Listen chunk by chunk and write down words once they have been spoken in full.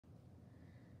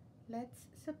Let's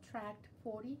subtract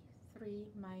 43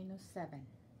 minus 7.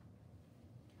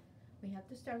 We have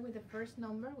to start with the first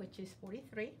number, which is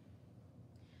 43.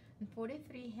 And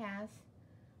 43 has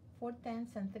 4 tens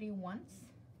and 3 ones.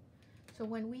 So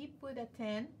when we put a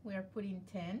 10, we are putting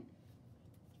 10.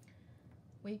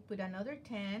 We put another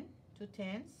 10, 2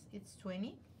 tens, it's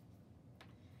 20.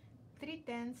 3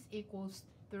 tens equals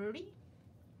 30.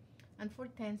 And 4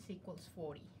 tens equals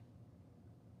 40.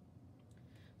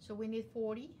 So we need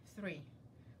 43.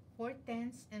 4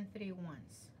 tens and 3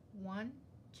 ones. 1,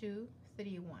 2,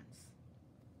 3 ones.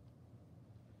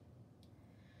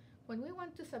 When we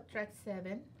want to subtract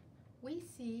 7, we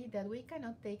see that we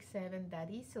cannot take 7 that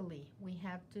easily. We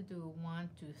have to do 1,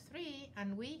 2, 3,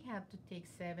 and we have to take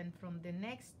 7 from the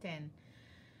next 10.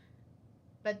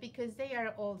 But because they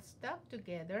are all stuck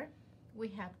together, we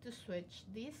have to switch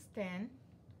this 10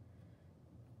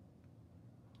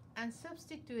 and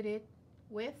substitute it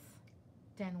with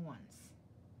 10 ones.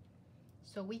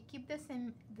 So we keep the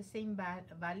same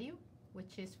value,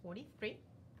 which is 43.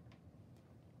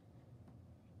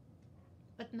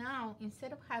 But now,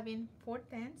 instead of having 4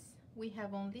 tens, we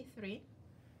have only 3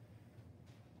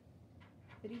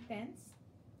 tens.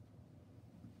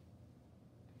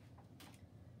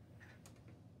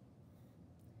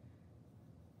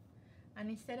 And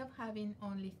instead of having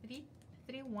only three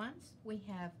ones, we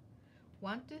have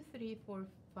 1, 2, 3, 4,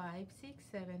 5, 6,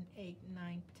 7, 8,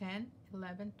 9, 10,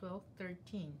 11, 12,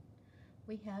 13.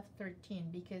 We have 13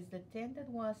 because the 10 that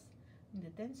was in the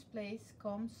tens place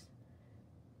comes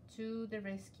to the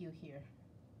rescue here.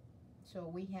 So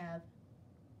we have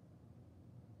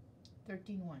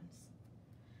 13 ones.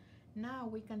 Now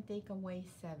we can take away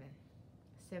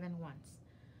 7 ones.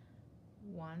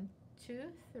 1,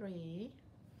 2, 3,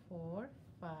 4,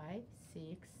 5,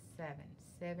 6,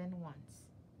 7 ones.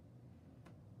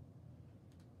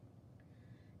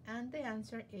 And the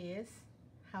answer is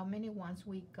how many ones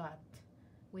we got,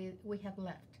 we have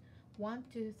left. 1,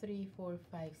 2, 3, 4,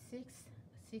 5,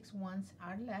 6 ones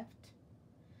are left,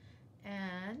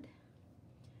 and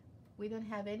we don't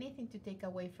have anything to take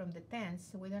away from the tens,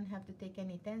 so we don't have to take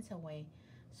any tens away,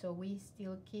 so we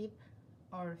still keep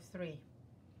our 3.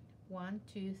 1,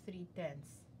 2, 3 tens.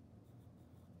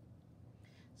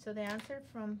 So the answer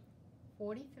from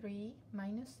 43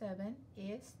 minus 7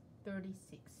 is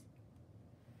 36.